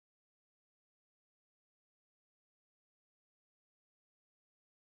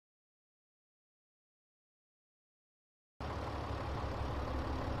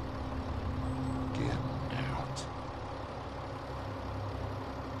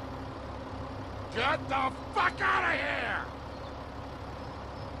Get the fuck out of here!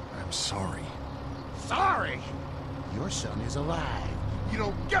 I'm sorry. Sorry? Your son is alive. You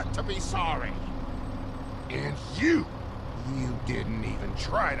don't get to be sorry. And you didn't even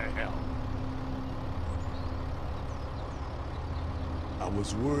try to help. I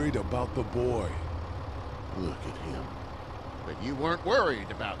was worried about the boy. Look at him. But you weren't worried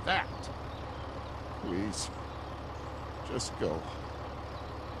about that. Please, just go.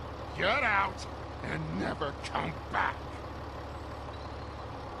 Get out and never come back.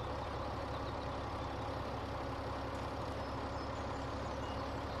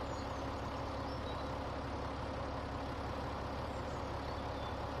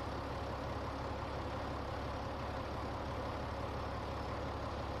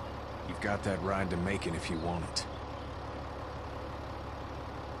 You've got that ride to Macon if you want it.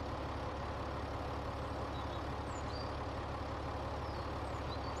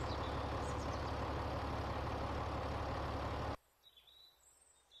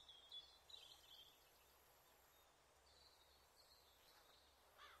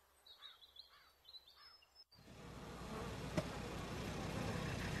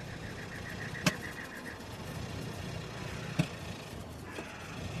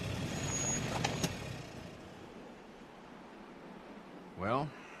 Well,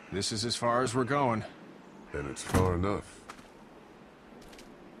 this is as far as we're going. And it's far enough.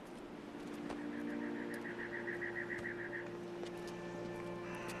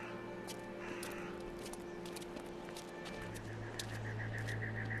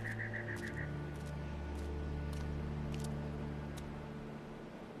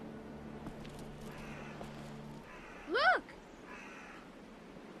 Look!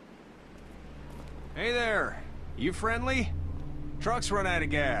 Hey there! You friendly? Truck's run out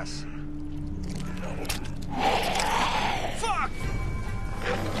of gas. Fuck!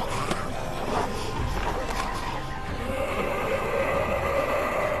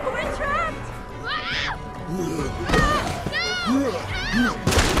 We're trapped!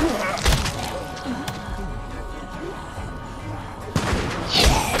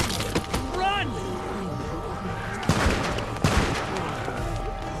 Run!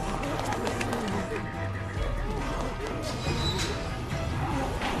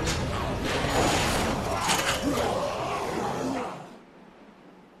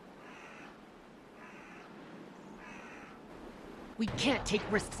 We can't take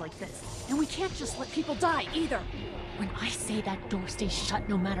risks like this. And we can't just let people die, either. When I say that door stays shut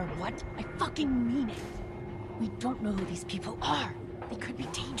no matter what, I fucking mean it. We don't know who these people are. They could be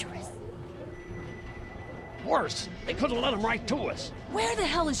dangerous. Worse, they could have let them right to us. Where the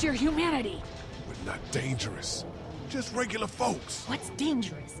hell is your humanity? We're not dangerous. Just regular folks. What's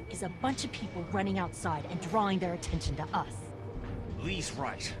dangerous is a bunch of people running outside and drawing their attention to us. Lee's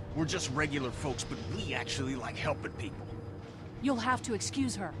right. We're just regular folks, but we actually like helping people. You'll have to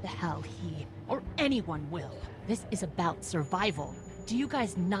excuse her. The hell he or anyone will. This is about survival. Do you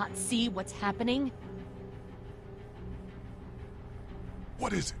guys not see what's happening?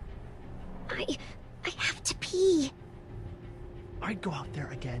 What is it? I have to pee. I'd go out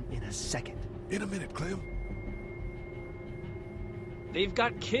there again in a second. In a minute, Clem. They've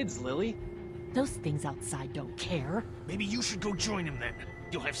got kids, Lily. Those things outside don't care. Maybe you should go join them then.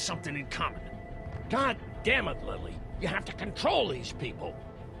 You'll have something in common. God damn it, Lily. You have to control these people.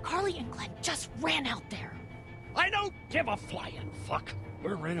 Carly and Glenn just ran out there. I don't give a flying fuck.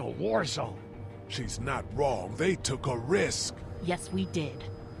 We're in a war zone. She's not wrong. They took a risk. Yes, we did.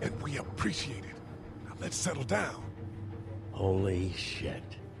 And we appreciate it. Now let's settle down. Holy shit.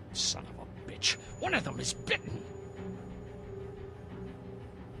 Son of a bitch. One of them is bitten.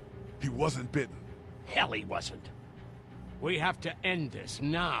 He wasn't bitten. Hell, he wasn't. We have to end this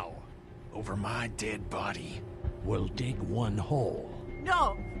now. Over my dead body. We'll dig one hole.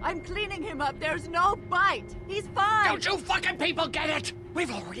 No, I'm cleaning him up. There's no bite. He's fine. Don't you fucking people get it?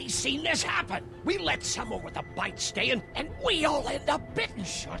 We've already seen this happen. We let someone with a bite stay in, and we all end up bitten.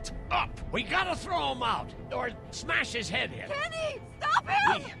 Shut up. We gotta throw him out, or smash his head in. Kenny, stop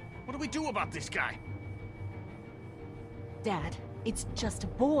him! Lee, what do we do about this guy? Dad, it's just a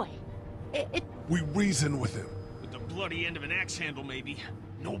boy. We reason with him. With the bloody end of an axe handle, maybe.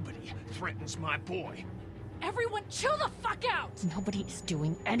 Nobody threatens my boy. Everyone chill the fuck out! Nobody is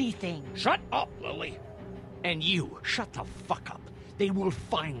doing anything. Shut up, Lily. And you, shut the fuck up. They will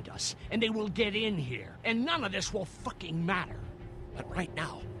find us, and they will get in here, and none of this will fucking matter. But right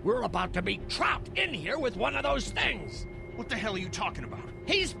now, we're about to be trapped in here with one of those things. What the hell are you talking about?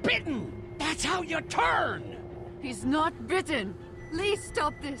 He's bitten! That's how you turn! He's not bitten. Lee,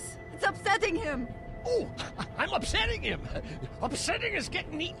 stop this. It's upsetting him. Oh, I'm upsetting him. Upsetting is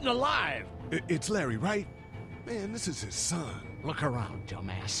getting eaten alive. It's Larry, right? Man, this is his son. Look around,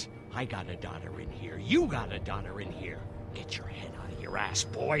 dumbass. I got a daughter in here. You got a daughter in here. Get your head out of your ass,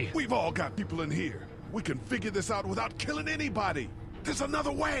 boy. We've all got people in here. We can figure this out without killing anybody. There's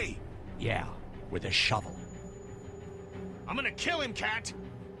another way. Yeah, with a shovel. I'm gonna kill him, Cat.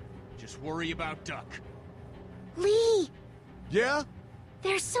 Just worry about Duck. Lee! Yeah?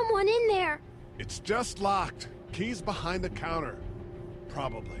 There's someone in there! It's just locked. Key's behind the counter.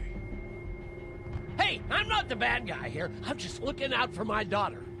 Probably. Hey, I'm not the bad guy here. I'm just looking out for my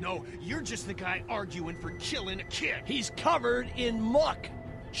daughter. No, you're just the guy arguing for killing a kid. He's covered in muck.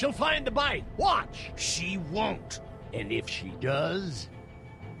 She'll find the bite. Watch. She won't. And if she does,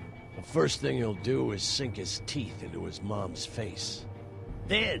 the first thing he'll do is sink his teeth into his mom's face.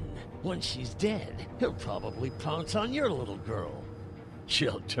 Then, when she's dead, he'll probably pounce on your little girl.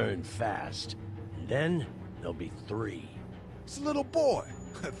 She'll turn fast. And then, there'll be 3. It's a little boy.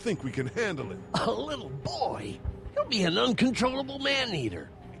 I think we can handle it. A little boy? He'll be an uncontrollable man-eater.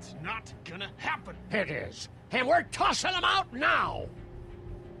 It's not gonna happen. It is. And we're tossing him out now!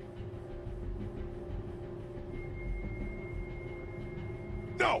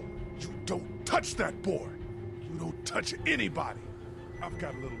 No! You don't touch that boy! You don't touch anybody! I've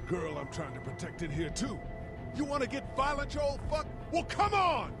got a little girl I'm trying to protect in here, too. You want to get violent, you old fuck? Well, come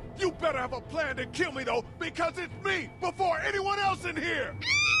on! You better have a plan to kill me, though, because it's me before anyone else in here!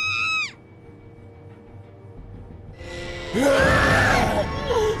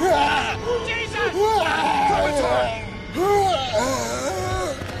 Jesus!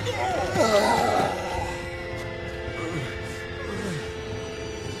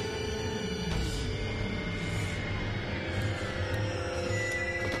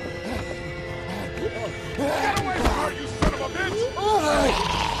 Get away from her, you son of a bitch!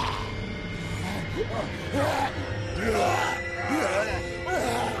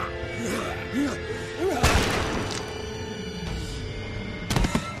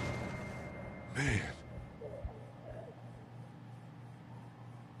 Man.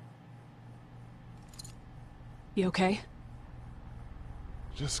 You okay?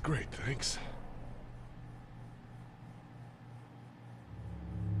 Just great, thanks.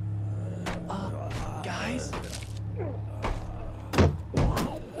 Guys?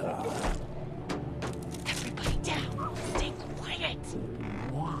 Everybody down! Stay quiet!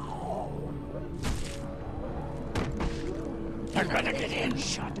 They're gonna get in!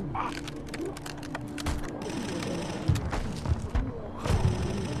 Shut up!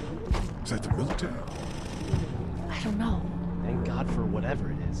 Is that the military? I don't know. Thank God for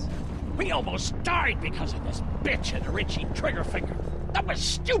whatever it is. We almost died because of this bitch and her itchy trigger finger. That was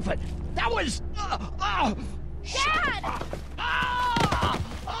stupid! That was... Dad!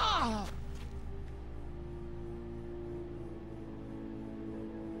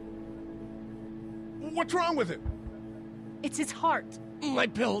 What's wrong with it? It's his heart. My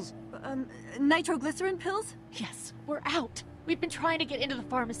pills. Nitroglycerin pills? Yes, we're out. We've been trying to get into the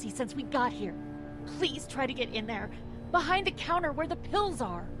pharmacy since we got here. Please try to get in there. Behind the counter where the pills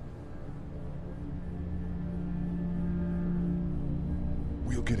are.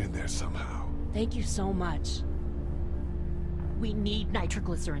 We'll get in there somehow. Thank you so much. We need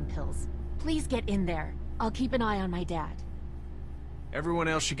nitroglycerin pills. Please get in there. I'll keep an eye on my dad. Everyone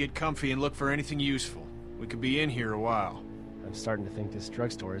else should get comfy and look for anything useful. We could be in here a while. I'm starting to think this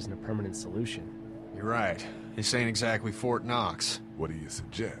drugstore isn't a permanent solution. You're right. This ain't exactly Fort Knox. What do you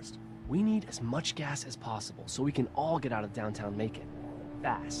suggest? We need as much gas as possible so we can all get out of downtown Macon.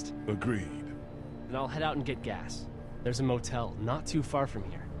 Fast. Agreed. And I'll head out and get gas. There's a motel not too far from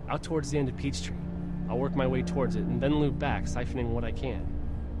here, out towards the end of Peachtree. I'll work my way towards it and then loop back, siphoning what I can.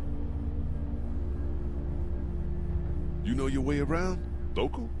 You know your way around?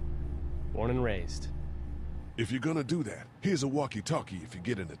 Local? Born and raised. If you're gonna do that, here's a walkie-talkie if you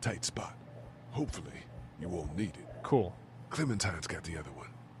get in a tight spot. Hopefully, you won't need it. Cool. Clementine's got the other one.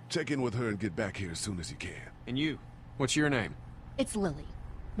 Check in with her and get back here as soon as you can. And you? What's your name? It's Lily.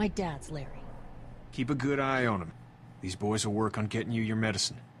 My dad's Larry. Keep a good eye on him. These boys will work on getting you your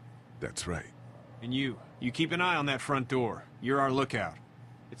medicine. That's right. And you keep an eye on that front door. You're our lookout.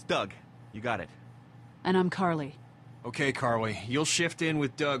 It's Doug. You got it. And I'm Carly. Okay, Carly, you'll shift in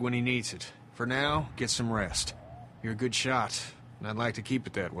with Doug when he needs it. For now, get some rest. You're a good shot, and I'd like to keep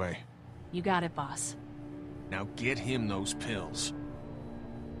it that way. You got it, boss. Now get him those pills.